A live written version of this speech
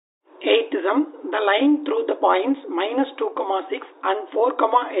prism, the line through the points -2, 6 and 4,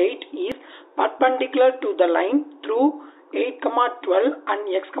 8 is perpendicular to the line through 8, 12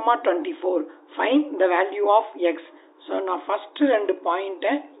 and x, 24. Find the value of x. So, நான் first ரெண்டு point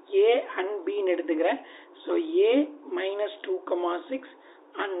A and B எடுத்துக்கிறேன். So, A -2, 6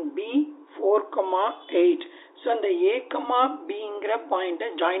 and B 4, 8. So, அந்த A, B ங்கிற பாயிண்ட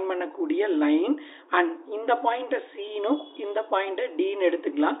join பண்ணக்கூடிய line and இந்த பாயிண்ட C னும் இந்த பாயிண்ட D ன்னு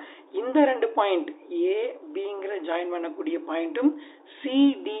எடுத்துக்கலாம். இந்த ரெண்டு பாயிண்ட் A, B ங்கிற ஜாயின் பண்ணக்கூடிய பாயிண்ட்டும் C,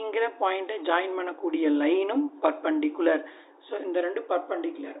 D ங்கிற பாயிண்ட ஜாயின் பண்ணக்கூடிய லைனும் பர்பெண்டிகுலர். So, இந்த ரெண்டு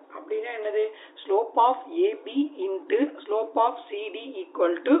பர்பெண்டிகுலர். அப்படின்னா என்னது? Slope of AB into slope of CD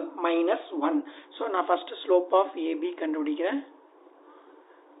equal to -1. So, நான் ஃபர்ஸ்ட் ஸ்லோப் ஆஃப் AB கண்டுபிடிக்கிறேன்.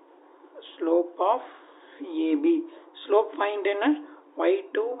 Slope of AB. Slope find என்ன?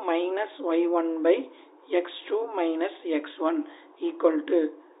 y2 minus y1 by x2 minus x1 equal to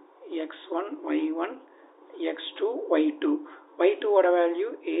x1 y1 x2 y2. y2 ஓட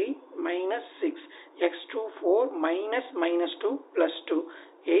value 8 minus 6. x2 4 minus -2 plus 2.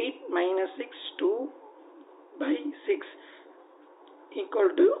 8 minus 6 2 by 6 equal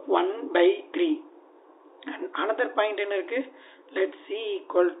to 1 by 3. And another point என்ன இருக்கு? Let C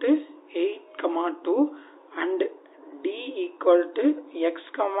equal to 8, 2 and D equal to x,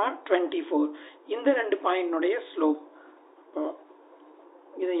 24. இந்த ரெண்டு point உடைய slope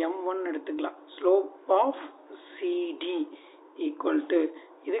இதை M1 எடுத்துக்கலாம். Slope of CD equal to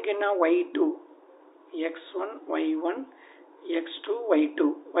இதுக்கு என்ன? y2 x1 y1 x2 y2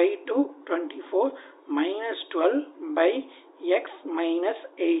 y2 24 minus 12 by x minus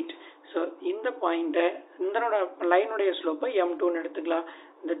 8. So, இந்த பாயிண்ட இந்த லைனுடைய ஸ்லோப்பை M2 எடுத்துக்கலாம்.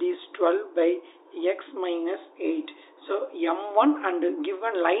 That is 12 by x minus 8. So, M1 and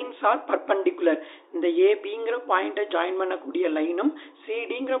given lines are perpendicular. இந்த ABங்கிற பாயிண்ட ஜாயின் பண்ணக்கூடிய லைனும்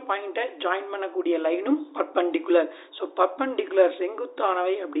CDங்கிற பாயிண்ட ஜாயின் பண்ணக்கூடிய லைனும் perpendicular. So, perpendicular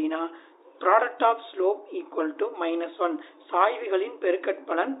செங்குத்தானவை அப்படின்னா product of slope equal to -1. சாய்வுகளின்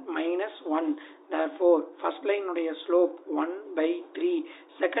பெருக்கற்பலன் -1. Therefore, first line உடைய slope 1 by 3.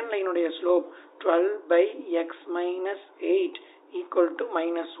 Second line உடைய slope 12 by x minus 8 equal to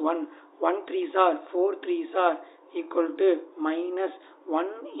 -1. 1 3s are 4 3s are equal to -1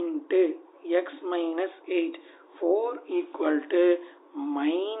 into x minus 8. 4 equal to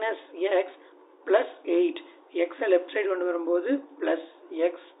minus x plus 8. x left side கொண்டு வரும்போது plus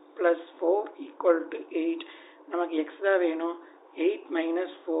x plus 4 equal to 8. நமக்கு x தான் வேணும். 8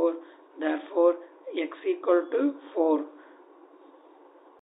 minus 4. Therefore, x equal to